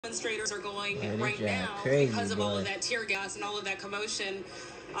Demonstrators are going right now because of all of that tear gas and all of that commotion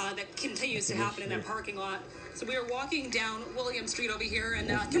that continues to happen in that parking lot. So we are walking down William Street over here, and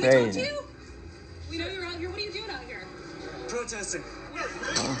can we talk to you? We know you're out here. What are you doing out here? Protesting.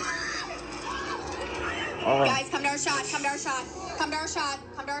 Guys, come to our shot. Come to our shot. Come to our shot.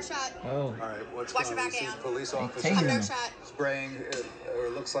 Come to our shot. Oh. All right, what's Watch going your on? back down. Police officers Come to our shot. spraying, or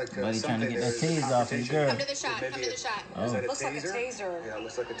it looks like Buddy trying to something get that there is tase off his girl. Come to the shot. Come to the shot. Is that a Looks taser? like a taser. Yeah, it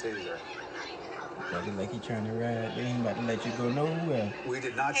looks like a taser. Buddy like he trying to ride. They ain't about to let you go nowhere. We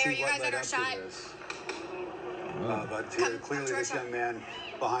did not Hey, are see you what guys led at our up shot? to this. But Come clearly to our this shot. young man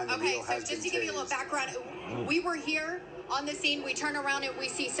behind the Okay, wheel so has just to been give you a little tased. background, we were here on the scene. We turn around and we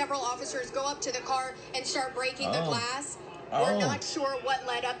see several officers go up to the car and start breaking the glass. We're not sure what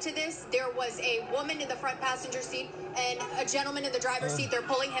led up to this. There was a woman in the front passenger seat and a gentleman in the driver's seat. They're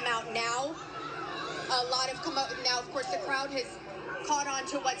pulling him out now. A lot of now, of course, the crowd has caught on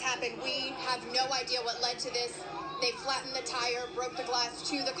to what's happened. We have no idea what led to this. They flattened the tire, broke the glass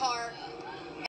to the car.